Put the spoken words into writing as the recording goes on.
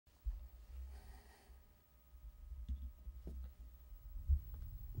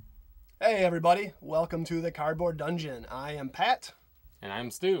Hey everybody, welcome to the Cardboard Dungeon. I am Pat. And I'm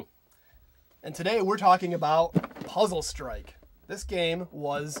Stu. And today we're talking about Puzzle Strike. This game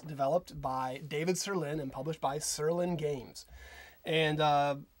was developed by David Sirlin and published by Sirlin Games. And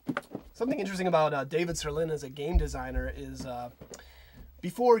something interesting about David Sirlin as a game designer is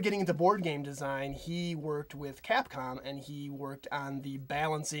before getting into board game design, he worked with Capcom and he worked on the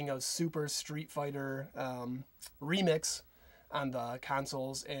balancing of Super Street Fighter Remix on the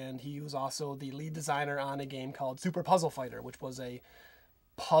consoles, and he was also the lead designer on a game called Super Puzzle Fighter, which was a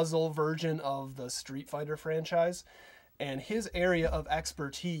puzzle version of the Street Fighter franchise. And his area of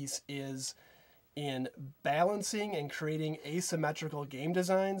expertise is in balancing and creating asymmetrical game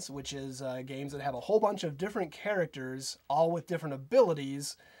designs, which is games that have a whole bunch of different characters, all with different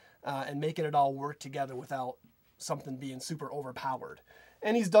abilities, and making it all work together without something being super overpowered.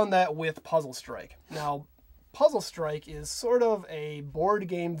 And he's done that with Puzzle Strike. Now, Puzzle Strike is sort of a board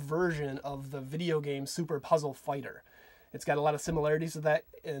game version of the video game Super Puzzle Fighter. It's got a lot of similarities to that,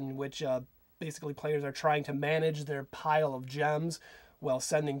 in which basically players are trying to manage their pile of gems while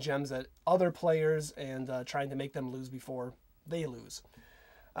sending gems at other players and trying to make them lose before they lose.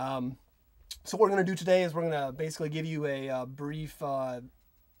 So what we're going to do today is we're going to basically give you a brief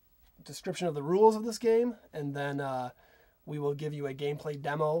description of the rules of this game, and then we will give you a gameplay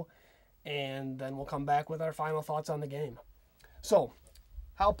demo, and then we'll come back with our final thoughts on the game. So,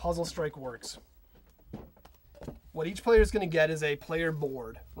 how Puzzle Strike works. What each player is going to get is a player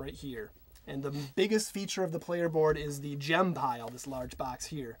board right here. And the biggest feature of the player board is the gem pile, this large box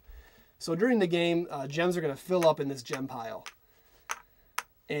here. So during the game, gems are going to fill up in this gem pile.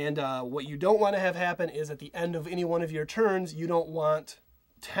 And what you don't want to have happen is at the end of any one of your turns, you don't want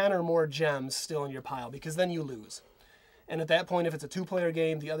 10 or more gems still in your pile, because then you lose. And at that point, if it's a 2-player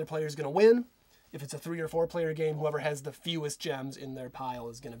game, the other player is going to win. If it's a 3- or 4-player game, whoever has the fewest gems in their pile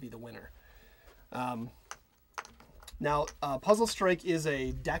is going to be the winner. Now, Puzzle Strike is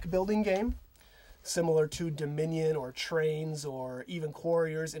a deck-building game, similar to Dominion or Trains or even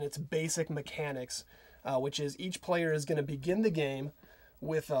Quarriors in its basic mechanics, which is each player is going to begin the game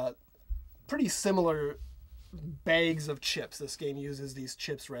with pretty similar bags of chips. This game uses these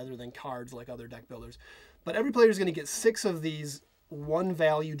chips rather than cards like other deck builders. But every player is going to get 6 of these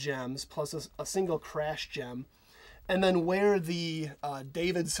 1-value gems plus a single crash gem. And then where the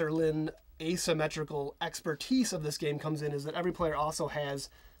David Sirlin asymmetrical expertise of this game comes in is that every player also has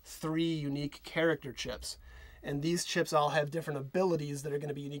 3 unique character chips. And these chips all have different abilities that are going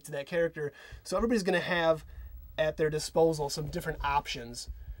to be unique to that character. So everybody's going to have at their disposal some different options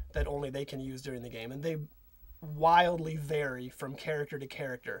that only they can use during the game. And they wildly vary from character to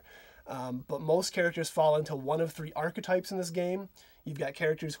character. But most characters fall into one of 3 archetypes in this game. You've got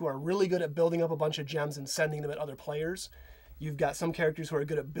characters who are really good at building up a bunch of gems and sending them at other players. You've got some characters who are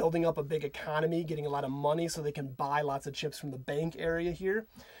good at building up a big economy, getting a lot of money so they can buy lots of chips from the bank area here.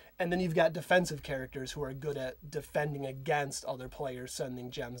 And then you've got defensive characters who are good at defending against other players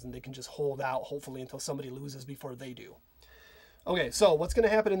sending gems, and they can just hold out, hopefully, until somebody loses before they do. Okay, so what's going to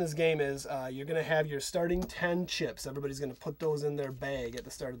happen in this game is you're going to have your starting 10 chips. Everybody's going to put those in their bag at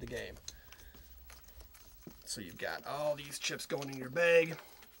the start of the game. So you've got all these chips going in your bag.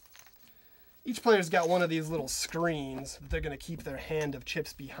 Each player's got one of these little screens that they're going to keep their hand of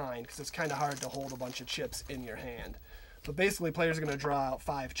chips behind, because it's kind of hard to hold a bunch of chips in your hand. But basically, players are going to draw out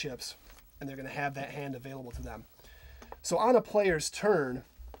 5 chips, and they're going to have that hand available to them. So on a player's turn,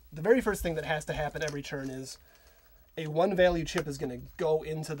 the very first thing that has to happen every turn is a 1-value chip is going to go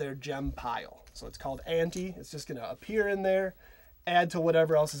into their gem pile. So it's called ante. It's just going to appear in there, add to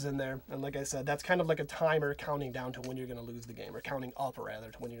whatever else is in there. And like I said, that's kind of like a timer counting down to when you're going to lose the game, or counting up,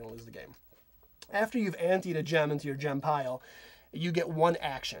 rather, to when you're going to lose the game. After you've anteed a gem into your gem pile, you get 1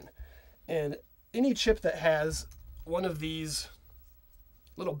 action. And any chip that has one of these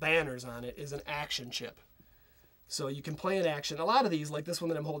little banners on it is an action chip. So you can play an action. A lot of these, like this one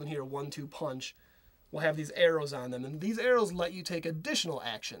that I'm holding here, 1-2 punch, will have these arrows on them, and these arrows let you take additional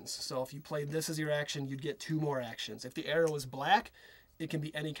actions. So if you played this as your action, you'd get 2 more actions. If the arrow is black, it can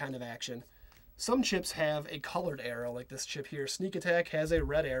be any kind of action. Some chips have a colored arrow, like this chip here. Sneak Attack has a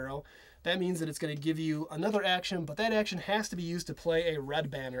red arrow. That means that it's going to give you another action, but that action has to be used to play a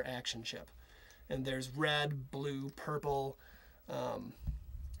red banner action chip. And there's red, blue, purple, I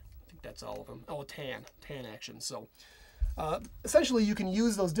think that's all of them. Oh, tan actions. So essentially, you can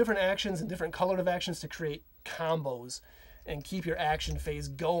use those different actions and different colored of actions to create combos and keep your action phase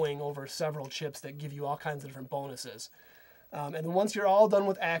going over several chips that give you all kinds of different bonuses. And then once you're all done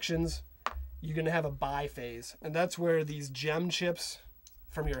with actions, you're going to have a buy phase. And that's where these gem chips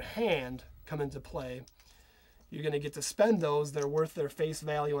from your hand come into play. you're going to get to spend those. They're worth their face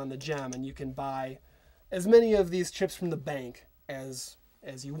value on the gem, and you can buy as many of these chips from the bank as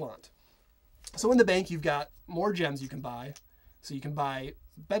you want. So in the bank, you've got more gems you can buy. So you can buy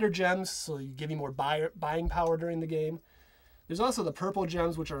better gems, so you give you more buying power during the game. There's also the purple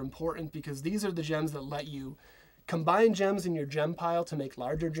gems, which are important because these are the gems that let you combine gems in your gem pile to make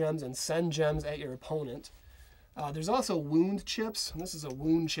larger gems and send gems at your opponent. There's also wound chips. And this is a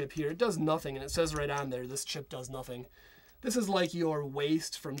wound chip here. It does nothing, and it says right on there, this chip does nothing. This is like your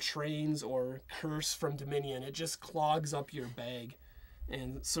waste from Trains or Curse from Dominion. It just clogs up your bag.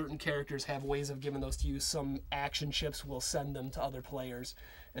 And certain characters have ways of giving those to you. Some action chips will send them to other players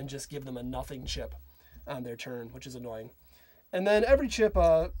and just give them a nothing chip on their turn, which is annoying. And then every chip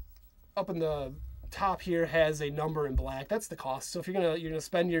up in the top here has a number in black. That's the cost. So if you're gonna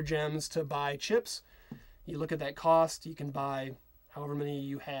spend your gems to buy chips, you look at that cost. You can buy however many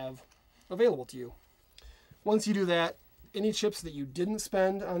you have available to you. Once you do that, any chips that you didn't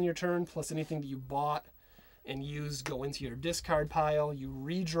spend on your turn, plus anything that you bought and used, go into your discard pile. You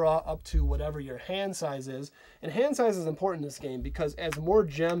redraw up to whatever your hand size is. And hand size is important in this game because as more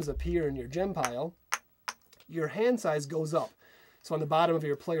gems appear in your gem pile, your hand size goes up. So on the bottom of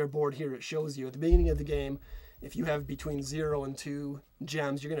your player board here, it shows you at the beginning of the game, if you have between 0 and 2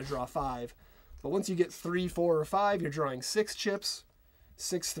 gems, you're going to draw 5. But once you get 3, 4, or 5, you're drawing 6 chips.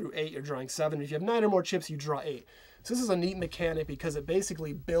 6 through 8, you're drawing 7. If you have 9 or more chips, you draw 8. So this is a neat mechanic because it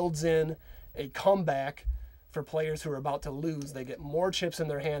basically builds in a comeback for players who are about to lose. They get more chips in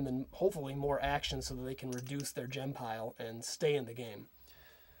their hand and hopefully more action so that they can reduce their gem pile and stay in the game.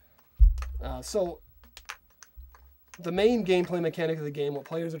 So the main gameplay mechanic of the game, what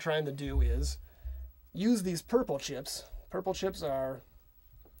players are trying to do is use these purple chips. Purple chips are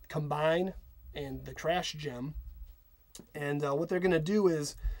combine and the crash gem. And what they're going to do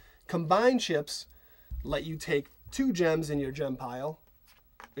is combine chips let you take 2 gems in your gem pile,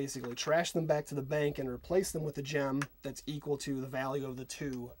 basically trash them back to the bank and replace them with a gem that's equal to the value of the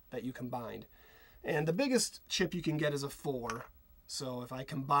 2 that you combined. And the biggest chip you can get is a 4. So if I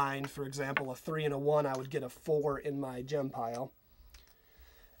combine, for example, a 3 and a 1, I would get a 4 in my gem pile.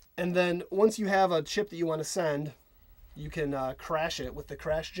 And then once you have a chip that you want to send, you can crash it with the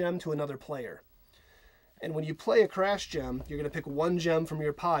crash gem to another player. And when you play a crash gem, you're going to pick 1 gem from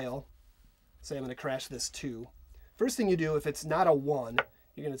your pile. Say I'm going to crash this 2. First thing you do, if it's not a 1,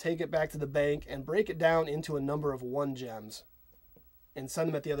 you're going to take it back to the bank and break it down into a number of 1 gems and send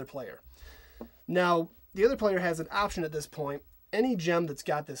them at the other player. Now, the other player has an option at this point. Any gem that's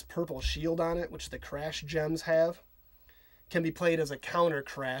got this purple shield on it, which the crash gems have, can be played as a counter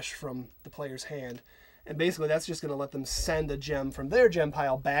crash from the player's hand. And basically that's just going to let them send a gem from their gem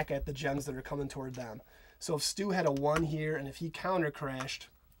pile back at the gems that are coming toward them. So if Stu had a 1 here, and if he counter crashed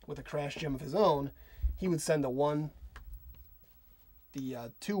with a crash gem of his own, he would send a 1.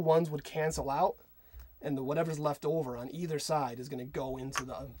 The 2 1s would cancel out, and whatever's left over on either side is going to go into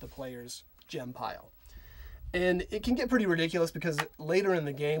the player's gem pile. And it can get pretty ridiculous because later in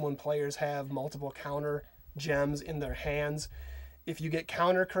the game, when players have multiple counter gems in their hands, if you get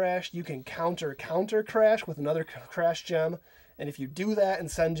counter crashed, you can counter crash with another crash gem. And if you do that and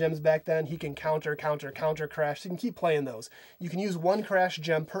send gems back, then he can counter crash. So you can keep playing those. You can use 1 crash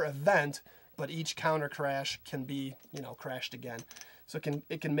gem per event, but each counter crash can be, crashed again. So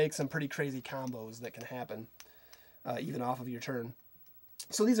it can make some pretty crazy combos that can happen even off of your turn.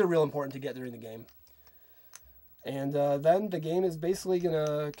 So these are real important to get during the game. And then the game is basically going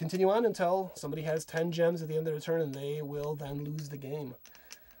to continue on until somebody has 10 gems at the end of the turn, and they will then lose the game.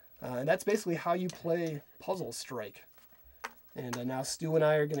 And that's basically how you play Puzzle Strike. And now Stu and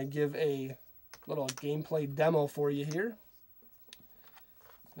I are going to give a little gameplay demo for you here.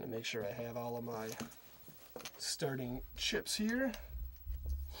 I'm going to make sure I have all of my starting chips here.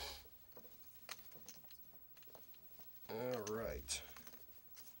 All right.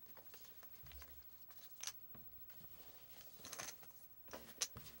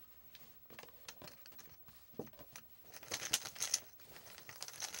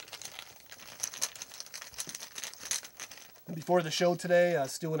 Before the show today,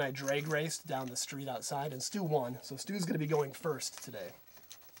 Stu and I drag raced down the street outside, and Stu won. So Stu's going to be going first today.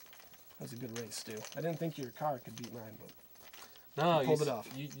 That was a good race, Stu. I didn't think your car could beat mine, but no, you pulled it off.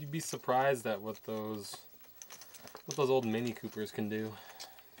 You'd be surprised at what those old Mini Coopers can do.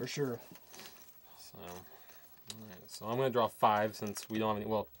 For sure. So, all right. So I'm going to draw 5 since we don't have any.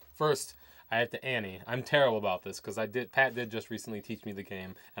 Well, first I have to ante. I'm terrible about this because Pat did just recently teach me the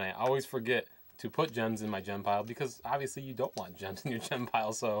game, and I always forget to put gems in my gem pile because obviously you don't want gems in your gem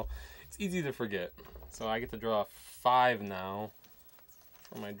pile, so it's easy to forget. So I get to draw 5 now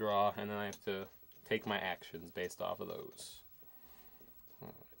for my draw, and then I have to take my actions based off of those. All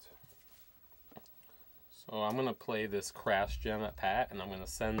right. So I'm going to play this crash gem at Pat, and I'm going to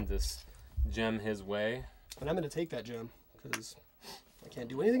send this gem his way. And I'm going to take that gem, because I can't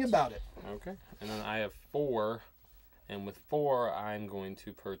do anything about it. Okay. And then I have 4, and with 4, I'm going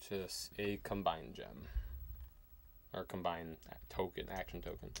to purchase a combined gem. Or combined token, action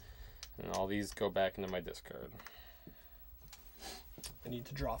token. And all these go back into my discard. I need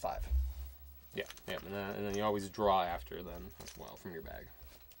to draw 5. Yeah, and then you always draw after them as well from your bag.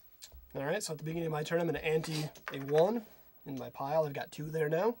 All right, so at the beginning of my turn, I'm going to ante a 1 in my pile. I've got 2 there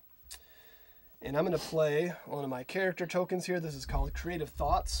now. And I'm going to play one of my character tokens here. This is called Creative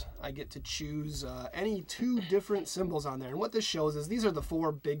Thoughts. I get to choose any 2 different symbols on there. And what this shows is these are the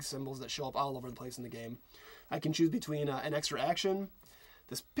 4 big symbols that show up all over the place in the game. I can choose between an extra action.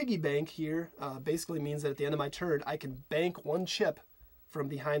 This piggy bank here basically means that at the end of my turn, I can bank 1 chip from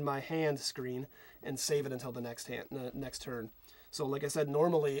behind my hand screen and save it until the next turn. So like I said,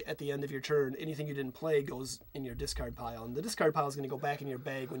 normally at the end of your turn, anything you didn't play goes in your discard pile. And the discard pile is going to go back in your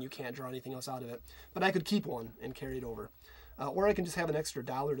bag when you can't draw anything else out of it. But I could keep 1 and carry it over. Or I can just have an extra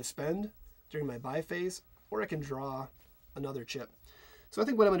 $1 to spend during my buy phase, or I can draw another chip. So I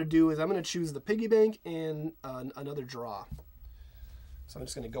think what I'm going to do is I'm going to choose the piggy bank and another draw. So I'm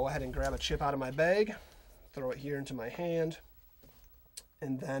just going to go ahead and grab a chip out of my bag, throw it here into my hand,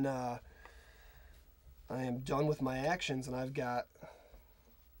 and then I am done with my actions, and I've got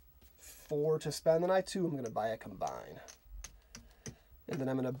 4 to spend, and I'm going to buy a combine. And then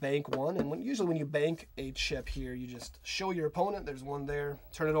I'm going to bank 1, and usually when you bank a chip here, you just show your opponent, there's 1 there,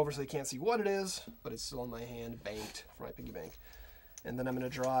 turn it over so they can't see what it is, but it's still in my hand, banked for my piggy bank. And then I'm going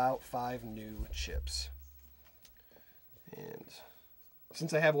to draw out 5 new chips. And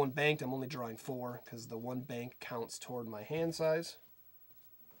since I have 1 banked, I'm only drawing 4, because the 1 bank counts toward my hand size.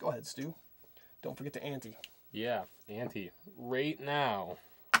 Go ahead, Stu. Don't forget to ante. Yeah, ante. Right now,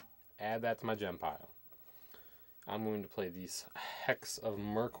 add that to my gem pile. I'm going to play these Hex of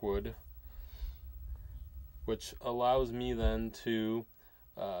Mirkwood, which allows me then to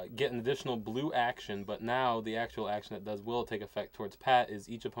get an additional blue action, but now the actual action that will take effect towards Pat is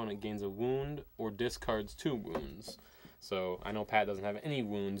each opponent gains a wound or discards 2 wounds. So I know Pat doesn't have any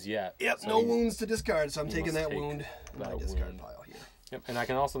wounds yet. Yep, so no wounds to discard, so I'm taking that wound in my discard pile here. Yep, and I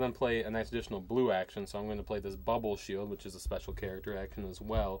can also then play a nice additional blue action, so I'm going to play this Bubble Shield, which is a special character action as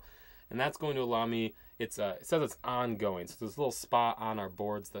well. And that's going to allow me, it says it's ongoing, so there's a little spot on our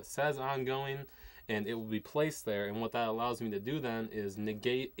boards that says ongoing, and it will be placed there, and what that allows me to do then is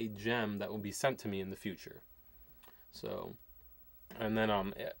negate a gem that will be sent to me in the future. So, and then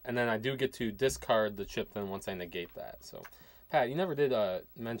I do get to discard the chip then once I negate that. So, Pat, you never did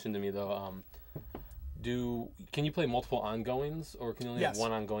mention to me though, can you play multiple ongoings, or can you only have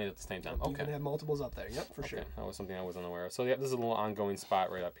 1 ongoing at the same time? You can have multiples up there, yep, for sure. That was something I wasn't aware of. So yeah, this is a little ongoing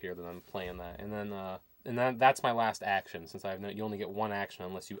spot right up here that I'm playing that. And then that's my last action, since you only get 1 action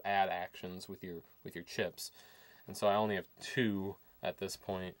unless you add actions with your chips. And so I only have 2 at this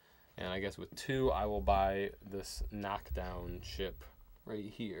point. And I guess with 2 I will buy this knockdown chip right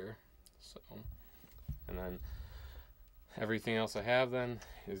here. So, and then everything else I have then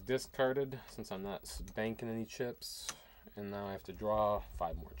is discarded, since I'm not banking any chips. And now I have to draw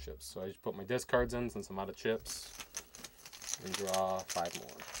 5 more chips. So I just put my discards in since I'm out of chips, and draw 5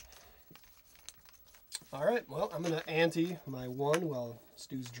 more. All right, well, I'm going to ante my 1 while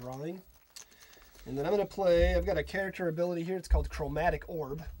Stu's drawing. And then I'm going to play, I've got a character ability here, it's called Chromatic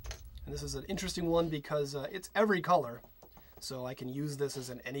Orb. And this is an interesting one because it's every color. So I can use this as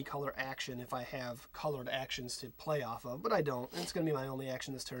an any color action if I have colored actions to play off of, but I don't. It's going to be my only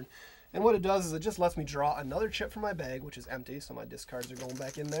action this turn. And what it does is it just lets me draw another chip from my bag, which is empty, so my discards are going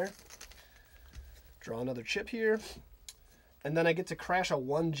back in there. Draw another chip here. And then I get to crash a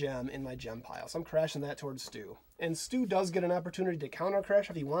 1 gem in my gem pile. So I'm crashing that towards Stu. And Stu does get an opportunity to counter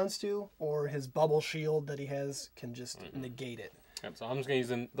crash if he wants to, or his bubble shield that he has can just negate it. Yep, so I'm just going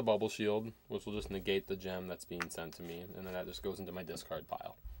to use the Bubble Shield, which will just negate the gem that's being sent to me, and then that just goes into my discard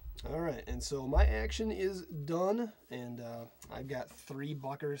pile. All right, and so my action is done, and I've got 3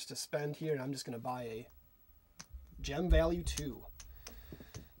 buckers to spend here, and I'm just going to buy a gem value 2.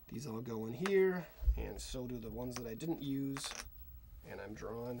 These all go in here, and so do the ones that I didn't use, and I'm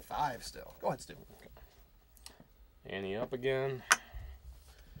drawing 5 still. Go ahead, Stu. Okay. Ante up again,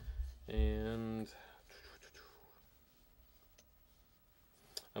 and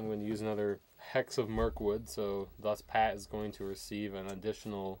I'm going to use another Hex of Mirkwood, so thus Pat is going to receive an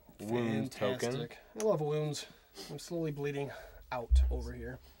additional wound token. I love wounds. I'm slowly bleeding out over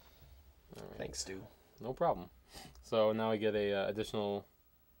here. All right. Thanks, Stu. No problem. So now I get a additional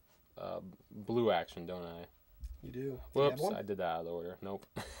blue action, don't I? You do. Whoops, I did that out of the order. Nope.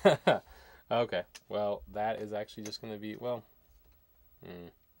 Okay, well, that is actually just going to be, well,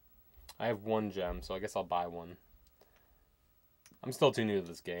 I have 1 gem, so I guess I'll buy 1. I'm still too new to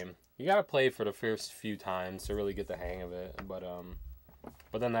this game. You got to play for the first few times to really get the hang of it,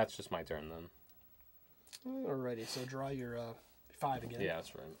 but then that's just my turn then. Alrighty, so draw your 5 again. Yeah,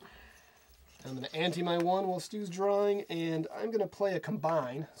 that's right. I'm going to ante my 1 while Stu's drawing, and I'm going to play a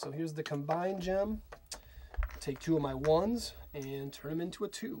combine. So here's the combine gem. Take 2 of my 1s and turn them into a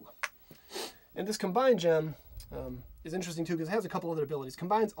 2. And this combine gem is interesting too because it has a couple other abilities.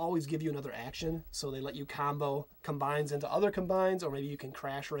 Combines always give you another action, so they let you combo combines into other combines, or maybe you can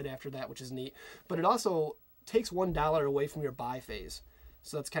crash right after that, which is neat. But it also takes $1 away from your buy phase,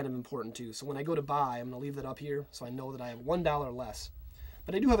 so that's kind of important too. So when I go to buy, I'm going to leave that up here so I know that I have $1 less.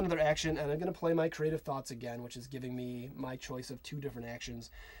 But I do have another action, and I'm going to play my Creative Thoughts again, which is giving me my choice of 2 different actions.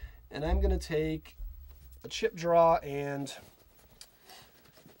 And I'm going to take a chip draw and...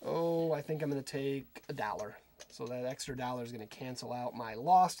 I think I'm going to take $1. So that extra $1 is going to cancel out my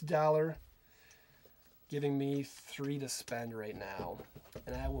lost $1, giving me 3 to spend right now.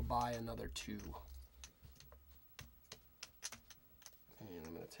 And I will buy another 2. And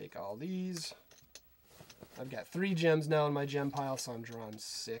I'm going to take all these. I've got 3 gems now in my gem pile, so I'm drawing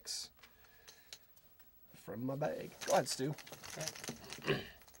 6 from my bag. Go ahead, Stu.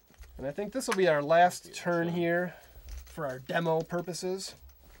 And I think this will be our last turn here for our demo purposes.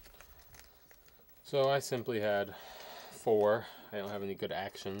 So I simply had 4. I don't have any good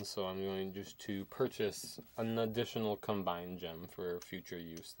actions, so I'm going just to purchase an additional combined gem for future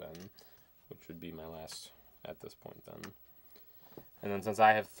use then, which would be my last at this point then. And then since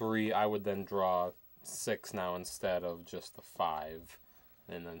I have 3, I would then draw 6 now instead of just the 5,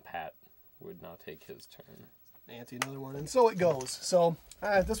 and then Pat would now take his turn. Ante another one, and so it goes. So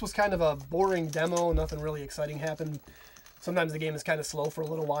this was kind of a boring demo. Nothing really exciting happened. Sometimes the game is kind of slow for a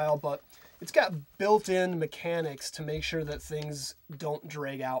little while, but it's got built-in mechanics to make sure that things don't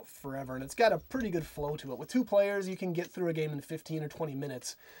drag out forever, and it's got a pretty good flow to it. With 2 players, you can get through a game in 15 or 20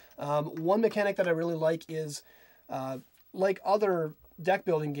 minutes. One mechanic that I really like is, like other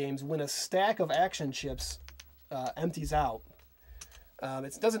deck-building games, when a stack of action chips empties out,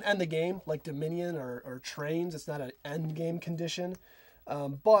 it doesn't end the game like Dominion or Trains. It's not an end game condition,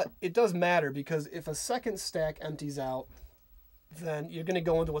 but it does matter because if a second stack empties out, then you're going to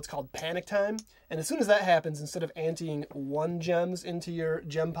go into what's called panic time. And as soon as that happens, instead of anteing 1 gems into your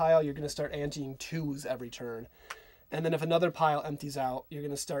gem pile, you're going to start anteing 2s every turn. And then if another pile empties out, you're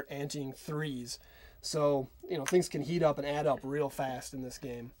going to start anteing 3s. So, things can heat up and add up real fast in this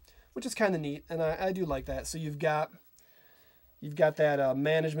game, which is kind of neat. And I do like that. So you've got that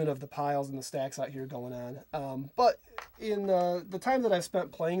management of the piles and the stacks out here going on. But in the time that I've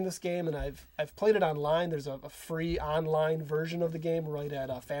spent playing this game, and I've played it online, there's a free online version of the game right at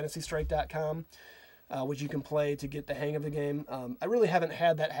fantasystrike.com, which you can play to get the hang of the game. I really haven't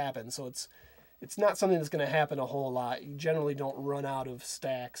had that happen, so it's not something that's going to happen a whole lot. You generally don't run out of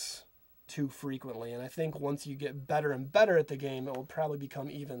stacks too frequently, and I think once you get better and better at the game, it will probably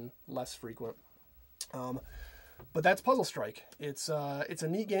become even less frequent. But that's Puzzle Strike. It's a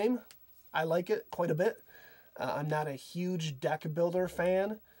neat game. I like it quite a bit. I'm not a huge deck builder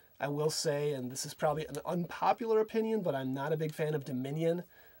fan. I will say, and this is probably an unpopular opinion, but I'm not a big fan of Dominion.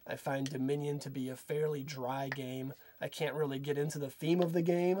 I find Dominion to be a fairly dry game. I can't really get into the theme of the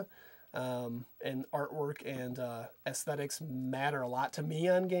game. And artwork and aesthetics matter a lot to me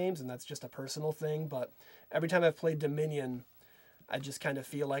on games, and that's just a personal thing. But every time I've played Dominion, I just kind of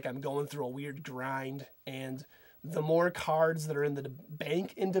feel like I'm going through a weird grind, and the more cards that are in the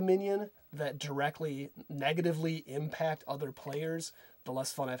bank in Dominion that directly negatively impact other players, the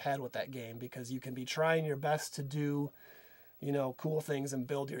less fun I've had with that game, because you can be trying your best to do, cool things and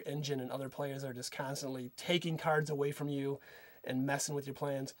build your engine, and other players are just constantly taking cards away from you and messing with your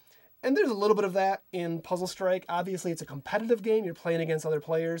plans. And there's a little bit of that in Puzzle Strike. Obviously, it's a competitive game. You're playing against other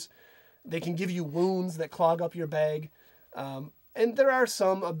players. They can give you wounds that clog up your bag. And there are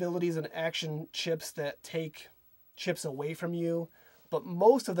some abilities and action chips that take chips away from you, but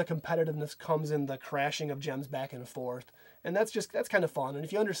most of the competitiveness comes in the crashing of gems back and forth, and that's kind of fun. And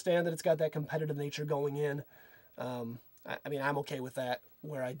if you understand that it's got that competitive nature going in, I'm okay with that,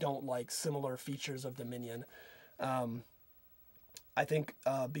 where I don't like similar features of Dominion. I think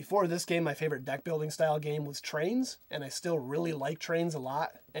before this game, my favorite deck building style game was Trains, and I still really like Trains a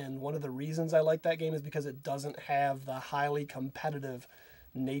lot, and one of the reasons I like that game is because it doesn't have the highly competitive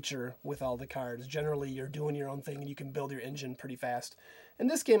nature with all the cards. Generally, you're doing your own thing and you can build your engine pretty fast. And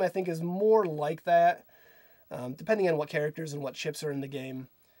this game, I think, is more like that, depending on what characters and what chips are in the game.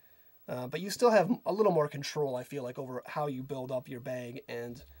 but you still have a little more control, I feel like, over how you build up your bag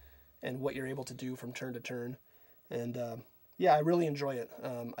and what you're able to do from turn to turn. And yeah, I really enjoy it.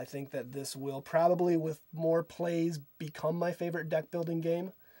 I think that this will probably, with more plays, become my favorite deck building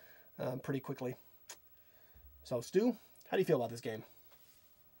game pretty quickly. So, Stu, how do you feel about this game?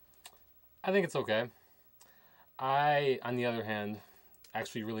 I think it's okay. I, on the other hand,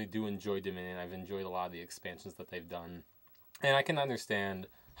 actually really do enjoy Dominion. I've enjoyed a lot of the expansions that they've done. And I can understand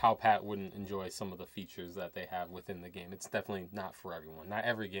how Pat wouldn't enjoy some of the features that they have within the game. It's definitely not for everyone. Not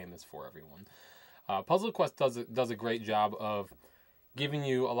every game is for everyone. Puzzle Quest does a great job of giving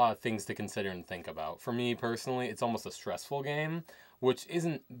you a lot of things to consider and think about. For me personally, it's almost a stressful game, which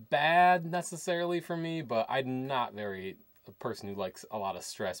isn't bad necessarily for me, but I'm not a person who likes a lot of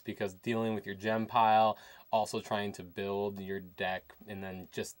stress, because dealing with your gem pile, also trying to build your deck, and then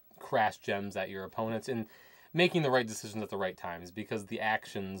just crash gems at your opponents, and making the right decisions at the right times, because the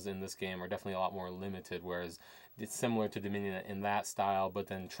actions in this game are definitely a lot more limited, whereas it's similar to Dominion in that style, but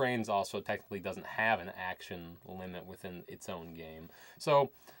then Trains also technically doesn't have an action limit within its own game. So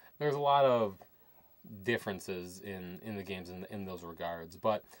there's a lot of differences in the games in those regards.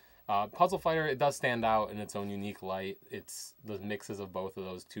 But Puzzle Fighter, it does stand out in its own unique light. It's the mixes of both of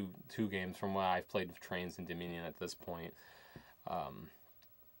those two games from what I've played with Trains and Dominion at this point.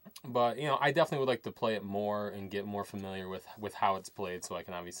 But, you know, I definitely would like to play it more and get more familiar with how it's played, so I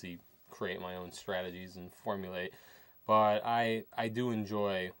can obviously create my own strategies and formulate. But I do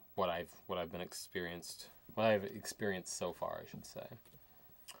enjoy what I've experienced so far, I should say.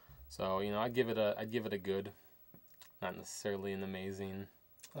 So, you know, I'd give it a good, not necessarily an amazing,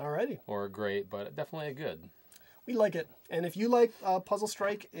 Alrighty, or a great, but definitely a good. we like it. And if you like Puzzle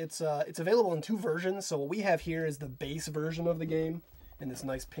Strike, it's available in 2 versions. So what we have here is the base version of the game in this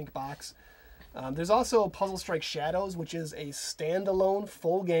nice pink box. There's also Puzzle Strike Shadows, which is a standalone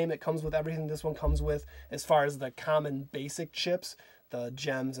full game. It comes with everything this one comes with, as far as the common basic chips, the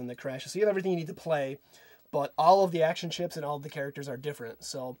gems and the crashes. So you have everything you need to play, but all of the action chips and all of the characters are different.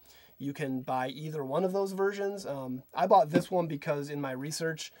 So you can buy either one of those versions. I bought this one because in my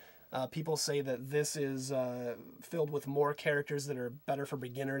research, people say that this is filled with more characters that are better for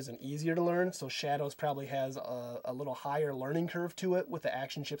beginners and easier to learn. So Shadows probably has a little higher learning curve to it with the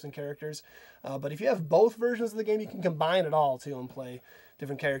action chips and characters. But if you have both versions of the game, you can combine it all too and play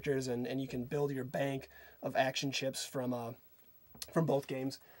different characters, and you can build your bank of action chips from both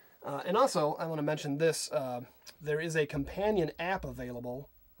games. And also, I want to mention this. There is a companion app available.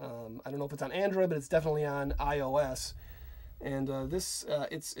 I don't know if it's on Android, but it's definitely on iOS. And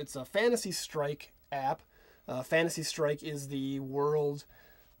it's a Fantasy Strike app. Fantasy Strike is the world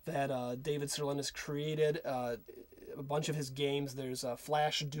that David Sirlin has created. A bunch of his games, there's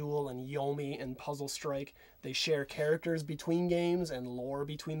Flash Duel and Yomi and Puzzle Strike. They share characters between games and lore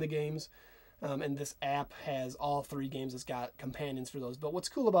between the games. And this app has all 3 games. It's got companions for those. But what's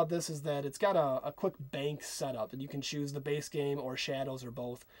cool about this is that it's got a quick bank setup. And you can choose the base game or Shadows or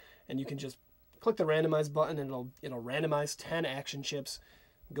both. And you can just click the randomize button and it'll randomize 10 action chips.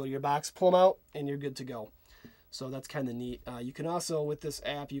 Go to your box, pull them out, and you're good to go. So that's kind of neat. You can also, with this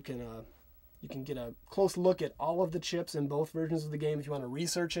app, you can get a close look at all of the chips in both versions of the game if you want to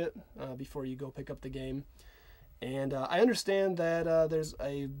research it before you go pick up the game. And I understand that there's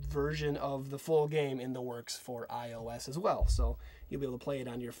a version of the full game in the works for iOS as well. So you'll be able to play it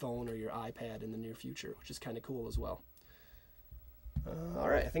on your phone or your iPad in the near future, which is kind of cool as well. All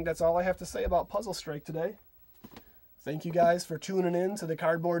right, I think that's all I have to say about Puzzle Strike today. Thank you guys for tuning in to the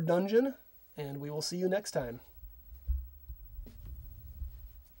Cardboard Dungeon, and we will see you next time.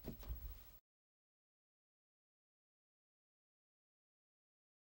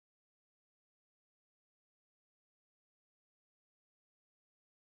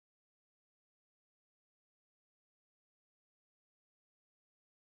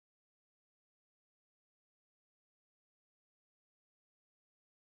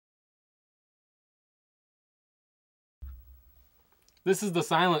 This is the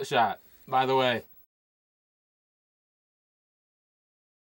silent shot, by the way.